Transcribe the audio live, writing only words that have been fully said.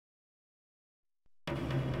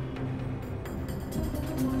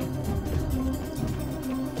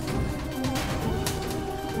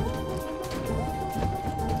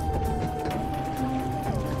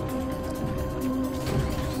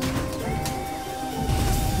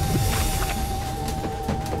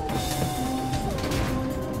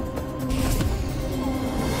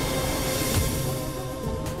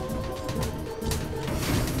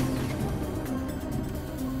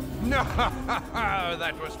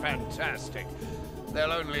That was fantastic.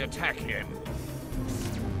 They'll only attack him.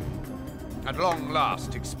 At long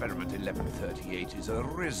last, experiment 1138 is a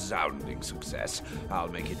resounding success. I'll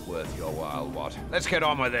make it worth your while, Watt. Let's get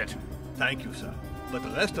on with it. Thank you, sir. But the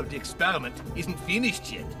rest of the experiment isn't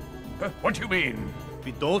finished yet. What do you mean?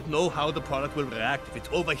 We don't know how the product will react if it's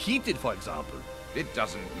overheated, for example. It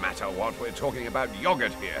doesn't matter what we're talking about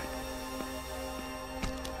yogurt here.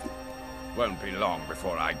 Won't be long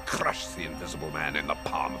before I crush the Invisible Man in the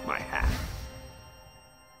palm of my hand.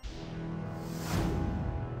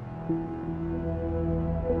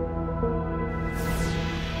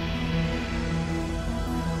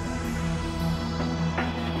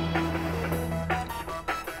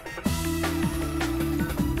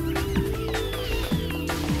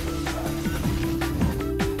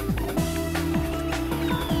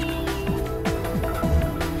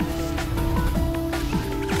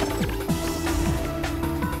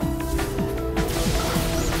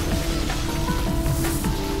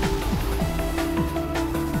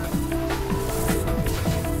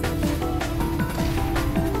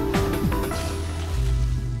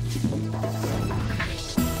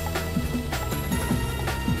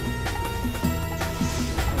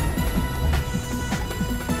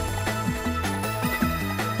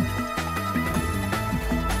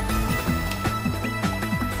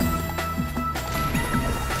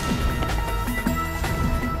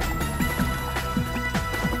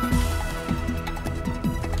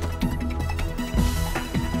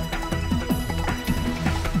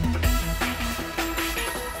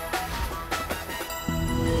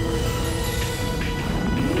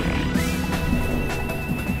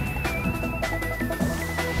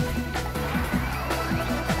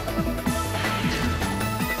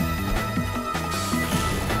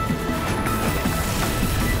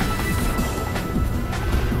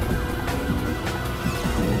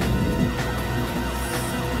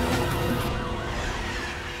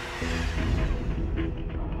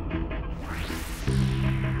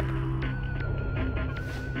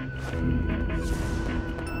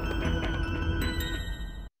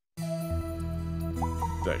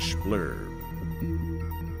 The Schblurb.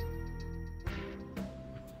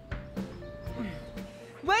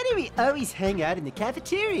 Why do we always hang out in the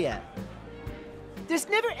cafeteria? There's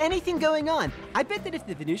never anything going on. I bet that if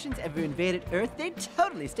the Venusians ever invaded Earth, they'd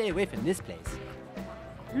totally stay away from this place.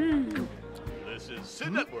 This is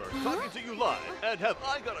Sid Network talking to you live, and have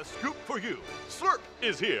I got a scoop for you? Slurp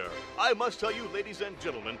is here. I must tell you, ladies and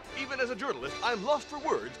gentlemen, even as a journalist, I'm lost for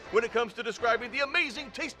words when it comes to describing the amazing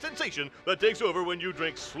taste sensation that takes over when you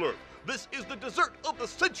drink Slurp. This is the dessert of the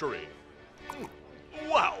century.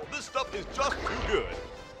 Wow, this stuff is just too good.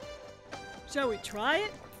 Shall we try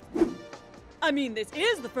it? I mean, this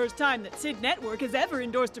is the first time that Sid Network has ever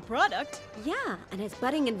endorsed a product. Yeah, and as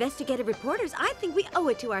budding investigative reporters, I think we owe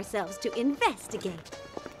it to ourselves to investigate.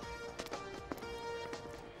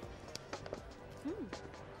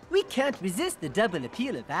 We can't resist the double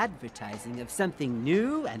appeal of advertising of something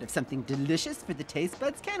new and of something delicious for the taste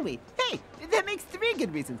buds, can we? Hey, that makes 3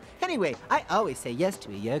 good reasons. Anyway, I always say yes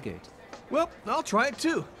to a yogurt. Well, I'll try it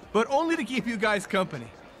too, but only to keep you guys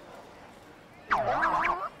company.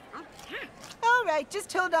 All right,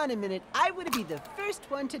 just hold on a minute. I want to be the first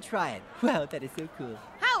one to try it. Wow, that is so cool.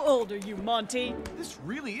 How old are you, Monty? This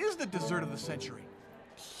really is the dessert of the century.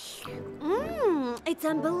 It's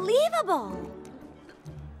unbelievable.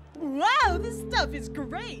 Wow, this stuff is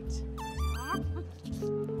great.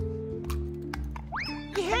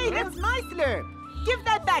 Hey, that's my slurp. Give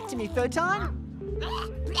that back to me, Photon.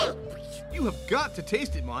 You have got to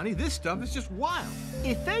taste it, Monty. This stuff is just wild.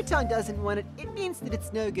 If Photon doesn't want it, it means that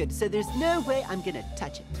it's no good, so there's no way I'm gonna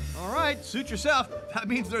touch it. All right, suit yourself. That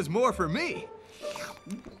means there's more for me.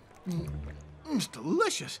 It's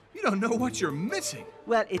delicious. You don't know what you're missing.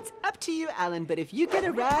 Well, it's up to you, Alan, but if you get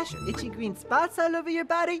a rash or itchy green spots all over your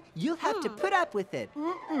body, you'll have to put up with it.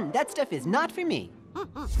 That stuff is not for me.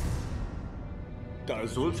 The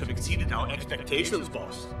results have exceeded our expectations,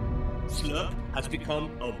 boss. Slurp has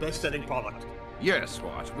become our best-selling product. Yes,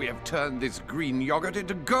 Watt, we have turned this green yogurt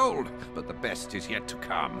into gold, but the best is yet to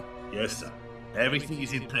come. Yes, sir. Everything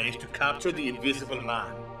is in place to capture the Invisible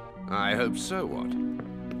Man. I hope so, Watt.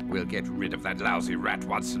 We'll get rid of that lousy rat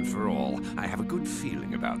once and for all. I have a good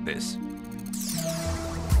feeling about this.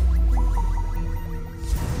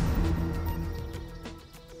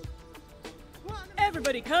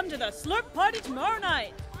 Everybody come to the Slurp party tomorrow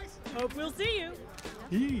night. Hope we'll see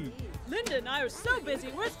you. Linda and I are so busy,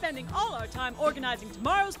 we're spending all our time organizing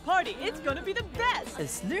tomorrow's party. It's gonna be the best. A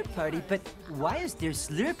slurp party? But why is there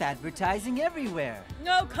slurp advertising everywhere?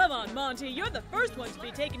 No, come on, Monty. You're the first one to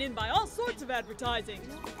be taken in by all sorts of advertising.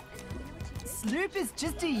 Slurp is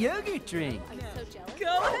just a yogurt drink.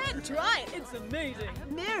 Go ahead, try it. It's amazing.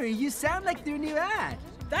 Mary, you sound like their new ad.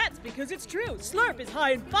 That's because it's true. Slurp is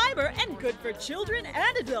high in fiber and good for children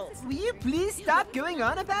and adults. Will you please stop going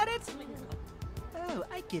on about it? Oh,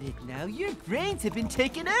 I get it now. Your brains have been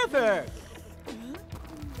taken over.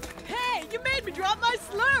 Hey, you made me drop my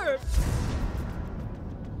Slurp.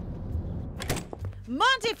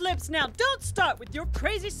 Monty Flips, now don't start with your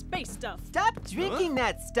crazy space stuff. Stop drinking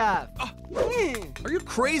that stuff. Are you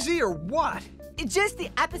crazy or what? It's just the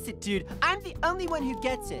opposite, dude. I'm the only one who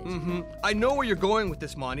gets it. I know where you're going with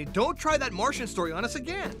this, Monty. Don't try that Martian story on us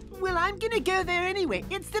again. Well, I'm gonna go there anyway.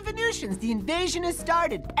 It's the Venusians. The invasion has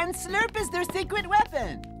started, and Slurp is their secret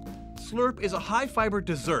weapon. Slurp is a high-fiber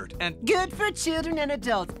dessert, and Good for children and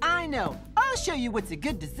adults, I know. I'll show you what's a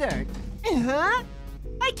good dessert. Huh?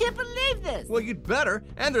 I can't believe this. well, you'd better.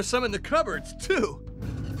 And there's some in the cupboards, too.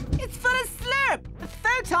 It's full of Slurp.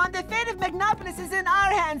 Photon, the fate of Magnopolis is in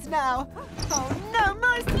our hands now. Oh no,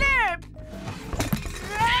 more Slurp.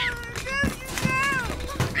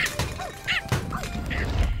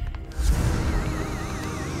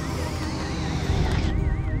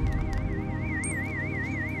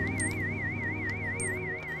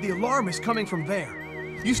 The alarm is coming from there.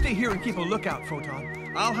 You stay here and keep a lookout,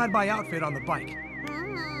 Photon. I'll hide my outfit on the bike.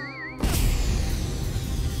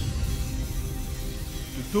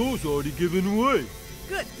 The door's already given away.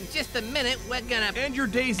 Good. In just a minute, we're gonna... And your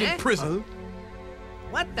days in prison.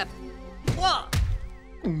 What the... Whoa!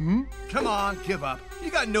 Come on, give up. You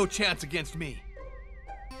got no chance against me.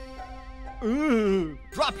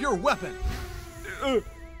 Drop your weapon.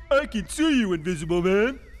 I can see you, Invisible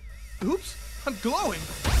Man. Oops, I'm glowing.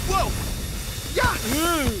 Whoa! Yeah!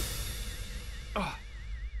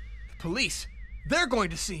 The police. They're going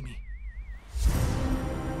to see me.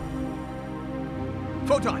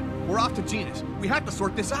 Photon, we're off to Genus. We have to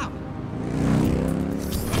sort this out.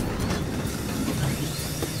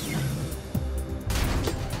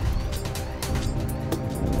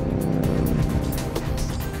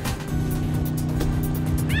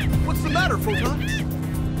 What's the matter, Photon?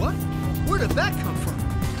 What? Where did that come from?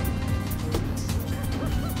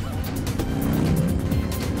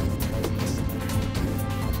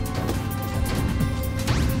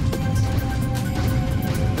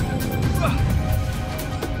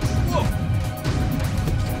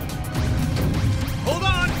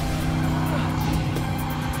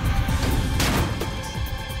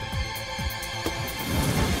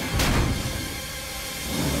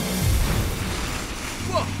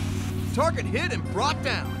 Target hit and brought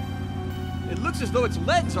down. It looks as though its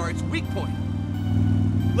legs are its weak point.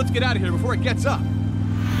 Let's get out of here before it gets up.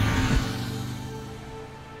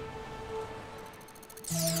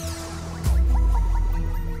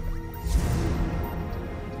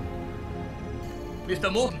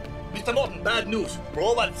 Mr. Morton, bad news.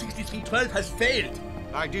 Robot 6312 has failed.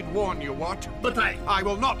 I did warn you, what? But I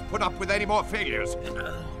will not put up with any more failures.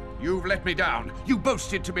 You've let me down. You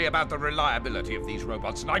boasted to me about the reliability of these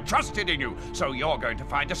robots, and I trusted in you, so you're going to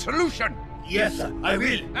find a solution. Yes, sir, I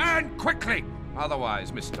will. And quickly!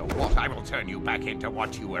 Otherwise, Mr. Watt, I will turn you back into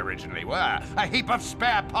what you originally were, a heap of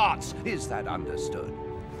spare parts. Is that understood?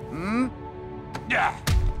 Yeah.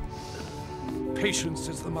 Patience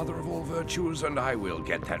is the mother of all virtues, and I will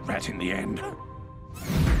get that rat in the end.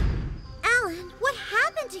 Alan, what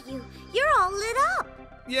happened to you? You're all lit up.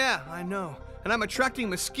 Yeah, I know. And I'm attracting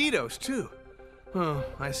mosquitoes, too. Oh,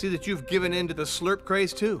 I see that you've given in to the Slurp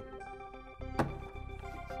craze, too.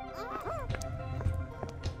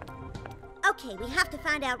 Okay, we have to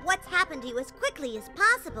find out what's happened to you as quickly as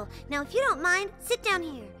possible. Now, if you don't mind, sit down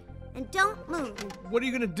here. And don't move. What are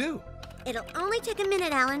you gonna do? It'll only take a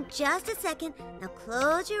minute, Alan. Just a second. Now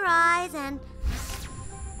close your eyes and...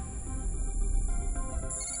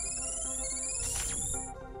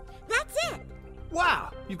 That's it!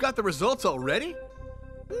 Wow, you've got the results already?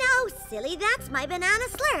 No, silly, that's my banana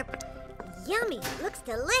slurp. Yummy, looks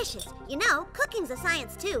delicious. You know, cooking's a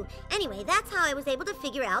science too. Anyway, that's how I was able to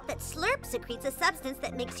figure out that slurp secretes a substance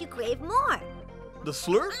that makes you crave more. The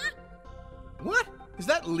Slurp? What? Is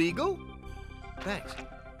that legal? Thanks.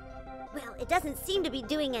 Well, it doesn't seem to be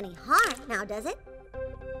doing any harm now, does it?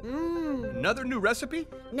 Another new recipe?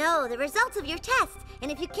 No, the results of your tests. And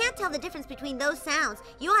if you can't tell the difference between those sounds,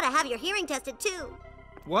 you ought to have your hearing tested too.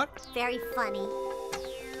 What? Very funny.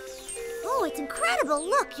 Oh, it's incredible.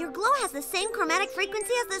 Look, your glow has the same chromatic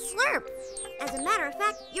frequency as the slurp. As a matter of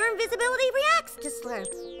fact, your invisibility reacts to slurp.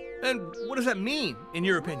 And what does that mean, in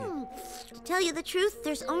your opinion? To tell you the truth,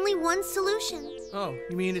 there's only one solution. Oh,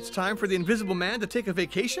 you mean it's time for the Invisible Man to take a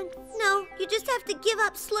vacation? No, You just have to give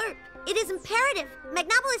up Slurp. It is imperative.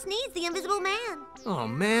 Magnopolis needs the Invisible Man. Oh,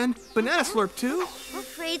 man. Banana Slurp, too?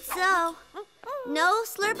 Afraid so. No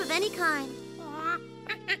Slurp of any kind.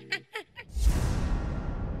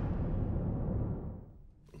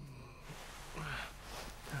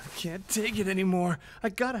 I can't take it anymore. I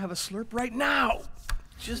gotta have a Slurp right now.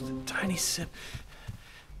 Just a tiny sip.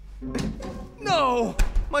 No!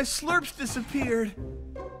 My Slurp's disappeared.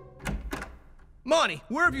 Monty,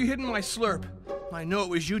 where have you hidden my Slurp? I know it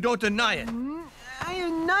was you. Don't deny it. I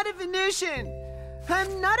am not a Venusian.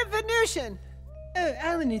 I'm not a Venusian. Oh,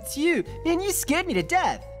 Alan, it's you. Man, you scared me to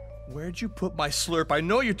death. Where'd you put my Slurp? I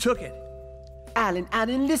know you took it. Alan,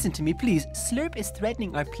 listen to me, please. Slurp is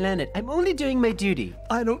threatening our planet. I'm only doing my duty.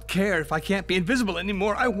 I don't care if I can't be invisible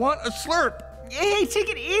anymore. I want a Slurp. Hey, take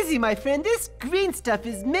it easy, my friend. This green stuff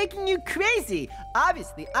is making you crazy.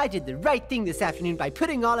 Obviously, I did the right thing this afternoon by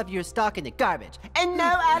putting all of your stock in the garbage. And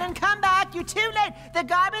no, Alan, come back. You're too late. The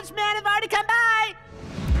garbage man have already come by.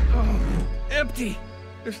 Oh, empty.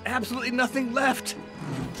 There's absolutely nothing left.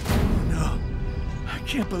 No, I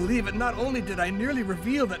can't believe it. Not only did I nearly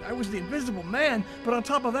reveal that I was the Invisible Man, but on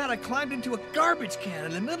top of that, I climbed into a garbage can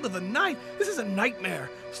in the middle of the night. This is a nightmare.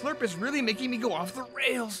 Slurp is really making me go off the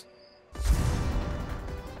rails.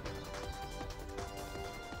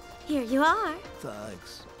 Here you are.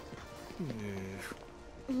 Thanks.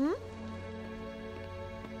 Mm-hmm.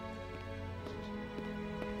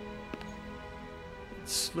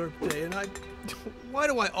 It's Slurp Day, and why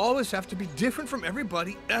do I always have to be different from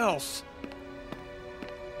everybody else?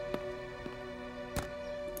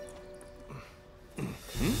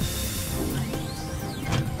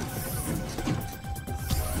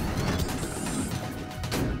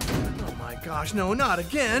 Oh my gosh, no, not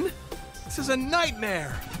again. This is a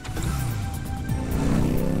nightmare.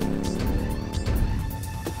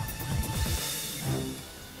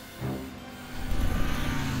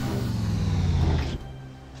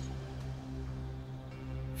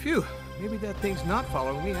 Phew, maybe that thing's not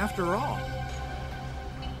following me after all.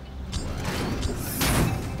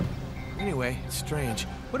 Anyway, it's strange.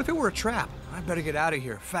 What if it were a trap? I better get out of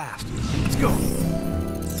here fast. Let's go.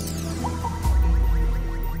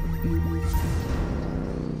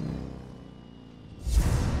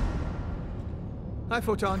 Hi,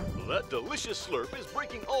 Photon. That delicious Slurp is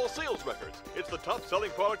breaking all sales records. It's the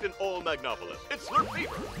top-selling product in all Magnopolis. It's Slurp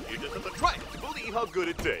Fever. You just have to try it to believe how good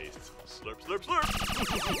it tastes. Slurp, slurp, slurp.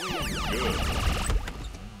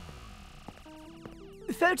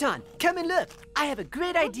 Good. Photon, come and look. I have a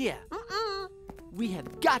great idea. We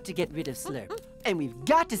have got to get rid of Slurp, and we've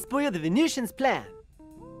got to spoil the Venusians' plan.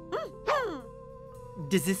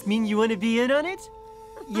 Does this mean you want to be in on it?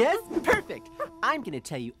 Yes? Perfect. I'm going to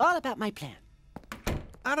tell you all about my plan.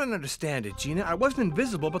 I don't understand it, Gina. I wasn't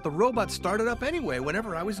invisible, but the robot started up anyway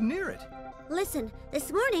whenever I was near it. Listen,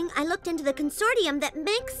 this morning I looked into the consortium that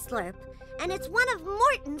makes Slurp, and it's one of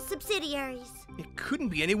Morton's subsidiaries. It couldn't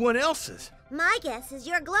be anyone else's. My guess is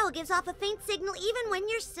your glow gives off a faint signal even when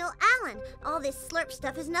you're still Alan. All this Slurp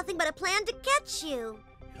stuff is nothing but a plan to catch you.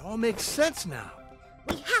 It all makes sense now.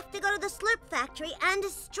 We have to go to the Slurp factory and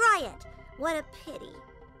destroy it. What a pity.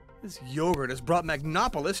 This yogurt has brought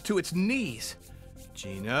Magnopolis to its knees.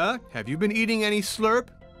 Gina, have you been eating any Slurp?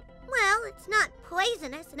 Well, it's not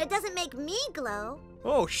poisonous, and it doesn't make me glow.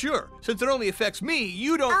 Oh, sure. Since it only affects me,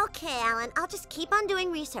 you don't... Okay, Alan, I'll just keep on doing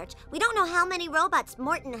research. We don't know how many robots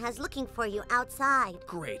Morton has looking for you outside.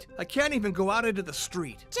 Great. I can't even go out into the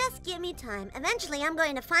street. Just give me time. Eventually, I'm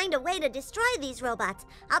going to find a way to destroy these robots.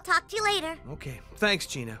 I'll talk to you later. Okay. Thanks,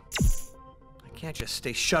 Gina. I can't just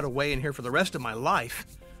stay shut away in here for the rest of my life.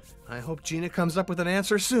 I hope Gina comes up with an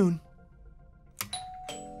answer soon.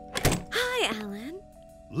 Hi, Alan.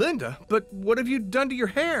 Linda, but what have you done to your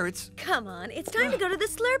hair? Come on, it's time to go to the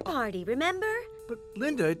Slurp party, remember? But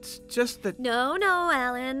Linda, it's just that... No,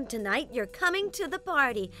 Alan. Tonight you're coming to the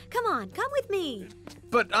party. Come on, come with me.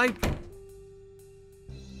 But I...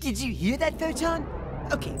 Did you hear that, Photon?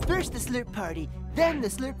 Okay, first the Slurp party, then the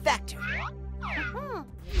Slurp factory.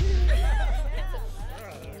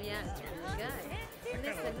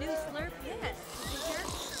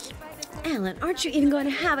 Alan, aren't you even going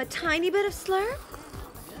to have a tiny bit of Slurp?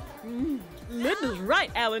 Linda's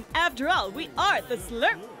right, Alan. After all, we are at the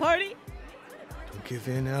Slurp party. Don't give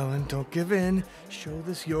in, Alan. Don't give in. Show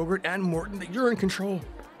this yogurt and Morton that you're in control.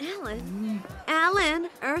 Alan? Alan?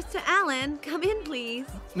 Earth to Alan. Come in, please.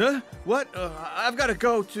 What? I've got to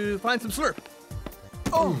go to find some Slurp.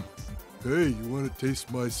 Oh! Hey, you want to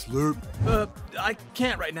taste my Slurp? I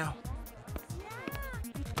can't right now.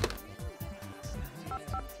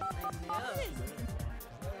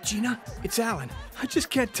 Gina, it's Alan. I just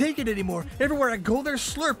can't take it anymore. Everywhere I go, there's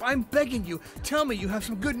Slurp. I'm begging you. Tell me you have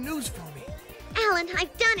some good news for me. Alan,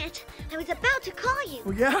 I've done it. I was about to call you.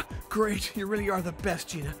 Oh, yeah? Great. You really are the best,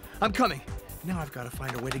 Gina. I'm coming. Now I've got to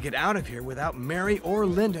find a way to get out of here without Mary or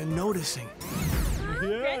Linda noticing.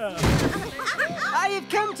 Yeah. I have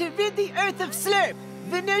come to rid the Earth of Slurp.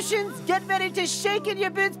 Venusians, get ready to shake in your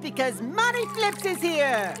boots because Monty Flips is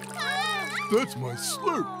here. That's my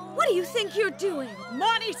Slurp. What do you think you're doing?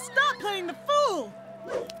 Monty, stop playing the fool!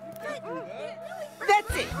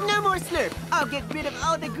 That's it. No more Slurp. I'll get rid of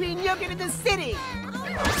all the green yogurt in the city.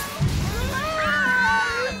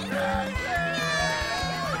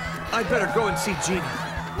 I'd better go and see Gina.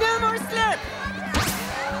 No more Slurp.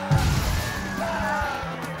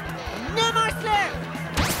 No more Slurp.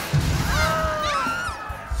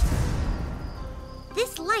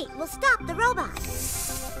 This light will stop the robot.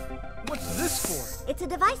 What's this for? It's a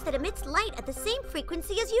device that emits light at the same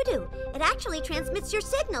frequency as you do. It actually transmits your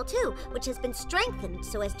signal, too, which has been strengthened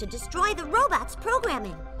so as to destroy the robot's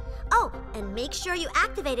programming. Oh, and make sure you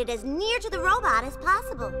activate it as near to the robot as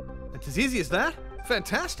possible. It's as easy as that?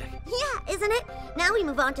 Fantastic. Yeah, isn't it? Now we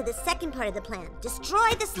move on to the second part of the plan.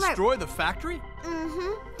 Destroy the Slurp. Destroy the factory?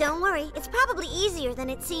 Mm-hmm. Don't worry. It's probably easier than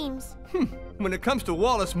it seems. When it comes to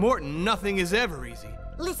Wallace Morton, nothing is ever easy.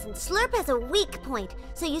 Listen, Slurp has a weak point.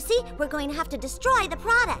 So you see, we're going to have to destroy the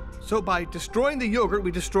product. So by destroying the yogurt,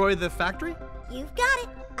 we destroy the factory? You've got it.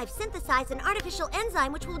 I've synthesized an artificial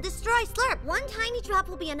enzyme which will destroy Slurp. One tiny drop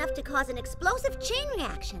will be enough to cause an explosive chain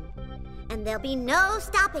reaction. And there'll be no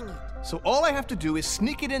stopping it. So all I have to do is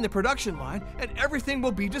sneak it in the production line and everything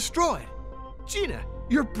will be destroyed. Gina,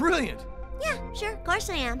 you're brilliant. Yeah, sure, of course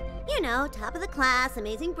I am. You know, top of the class,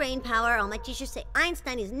 amazing brain power. All my teachers say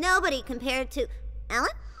Einstein is nobody compared to... Alan?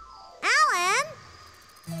 Alan?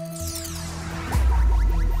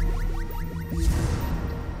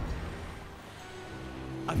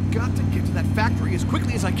 I've got to get to that factory as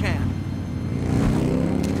quickly as I can.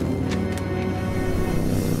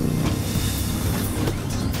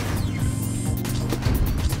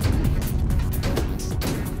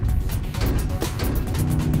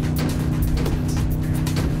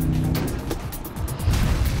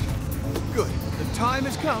 Good. The time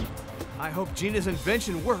has come. I hope Gina's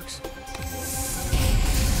invention works.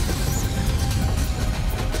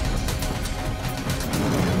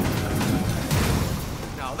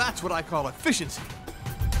 Now that's what I call efficiency.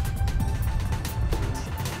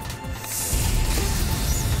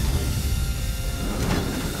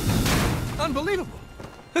 Unbelievable.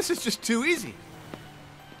 This is just too easy.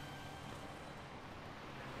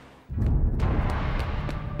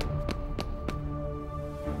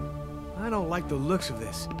 I don't like the looks of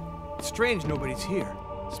this. It's strange nobody's here.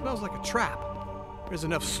 It smells like a trap. There's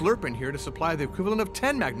enough Slurp in here to supply the equivalent of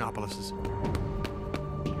 10 Magnopolises.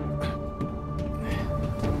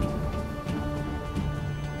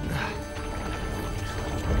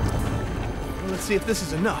 Well, let's see if this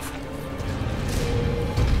is enough.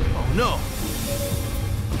 Oh no!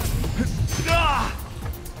 Ah!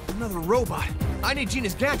 Another robot. I need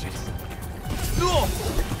Gina's gadget. Oh,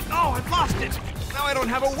 I've lost it. Now I don't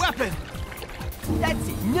have a weapon. That's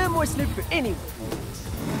it. No more Slurp for anyone.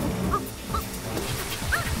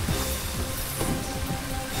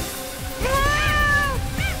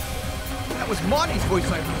 That was Monty's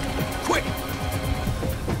voice I heard. Quick!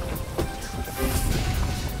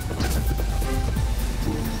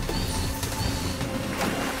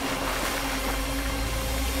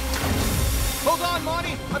 Hold on,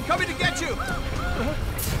 Monty! I'm coming to get you!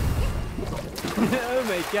 Oh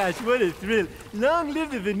my gosh, what a thrill. Long live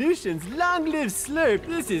the Venusians, long live Slurp.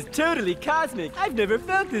 This is totally cosmic. I've never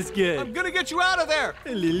felt this good. I'm gonna get you out of there!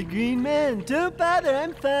 A little green man, don't bother,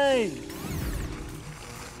 I'm fine.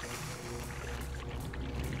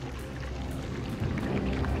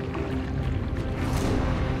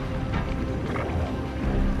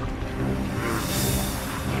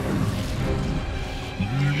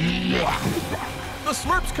 The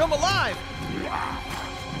Slurp's come alive!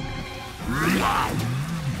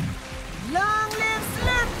 Long live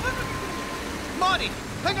Slurp! Monty,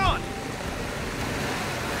 hang on!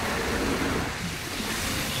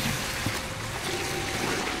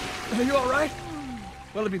 Are you all right?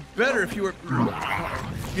 Well, it'd be better if you were...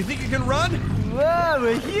 You think you can run? Whoa,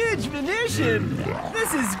 a huge Venusian!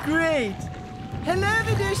 This is great! Hello,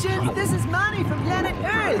 Venusians! This is Monty from planet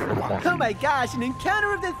Earth! Oh my gosh, an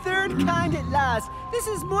encounter of the third kind at last! This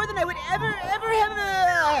is more than I would ever have...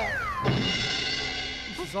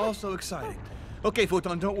 This is all so exciting. Okay,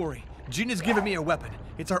 Photon, don't worry. Gina's given me a weapon.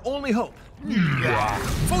 It's our only hope.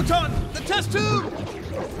 Photon, the test tube!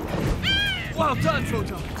 Well done,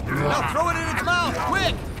 Photon. Now throw it in its mouth,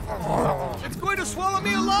 quick! It's going to swallow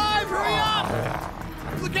me alive! Hurry up!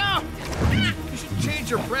 Look out! You should change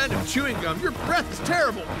your brand of chewing gum. Your breath is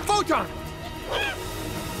terrible. Photon!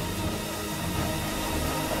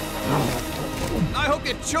 I hope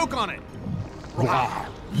you choke on it.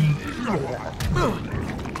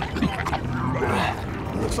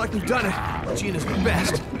 Looks like we've done it. Gina's the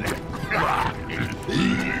best.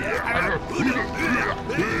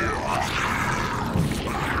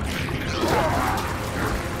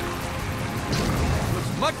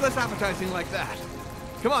 Looks much less appetizing like that.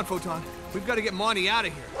 Come on, Photon. We've got to get Monty out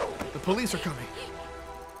of here. The police are coming.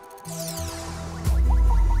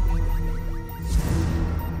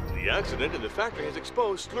 The accident in the factory has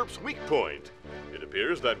exposed Slurp's weak point. It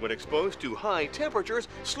appears that when exposed to high temperatures,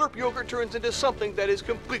 Slurp yogurt turns into something that is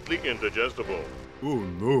completely indigestible. Oh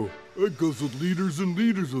no, I guzzled liters and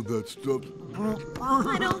liters of that stuff.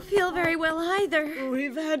 I don't feel very well either.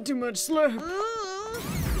 We've had too much Slurp.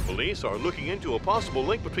 The police are looking into a possible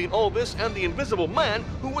link between all this and the invisible man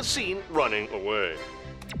who was seen running away.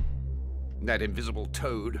 That invisible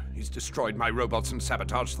toad, he's destroyed my robots and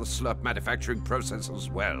sabotaged the Slurp manufacturing process as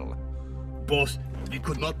well. Boss, we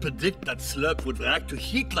could not predict that Slurp would react to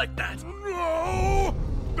heat like that. No!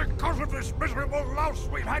 Because of this miserable louse,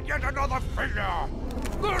 we've had yet another failure.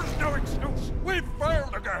 There's no excuse. We've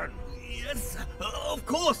failed again. Yes, of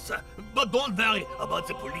course. But don't worry about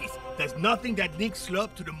the police. There's nothing that links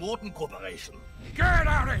Slurp to the Morton Corporation. Get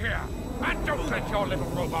out of here! And don't let your little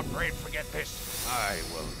robot brain forget this. I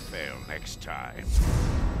won't fail next time.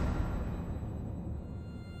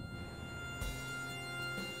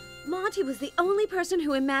 Monty was the only person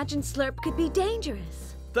who imagined Slurp could be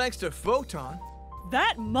dangerous. Thanks to Photon.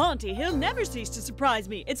 That Monty, he'll never cease to surprise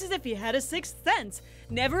me. It's as if he had a sixth sense.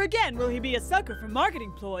 Never again will he be a sucker for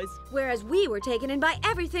marketing ploys. Whereas we were taken in by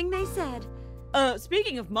everything they said.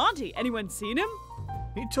 Speaking of Monty, anyone seen him?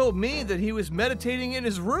 He told me that he was meditating in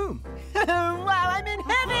his room. Wow, I'm in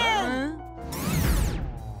heaven!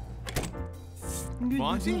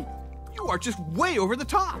 Monty, you are just way over the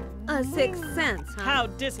top. A sixth sense, huh? How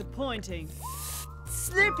disappointing.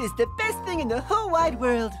 Slurp is the best thing in the whole wide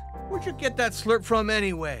world. Where'd you get that Slurp from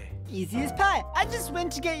anyway? Easy as pie. I just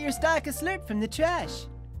went to get your stock of Slurp from the trash.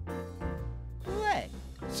 What?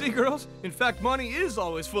 See, girls? In fact, Monty is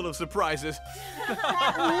always full of surprises.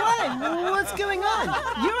 What? What's going on?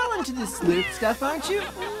 You're all into this Slurp stuff, aren't you?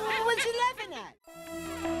 What's you laughing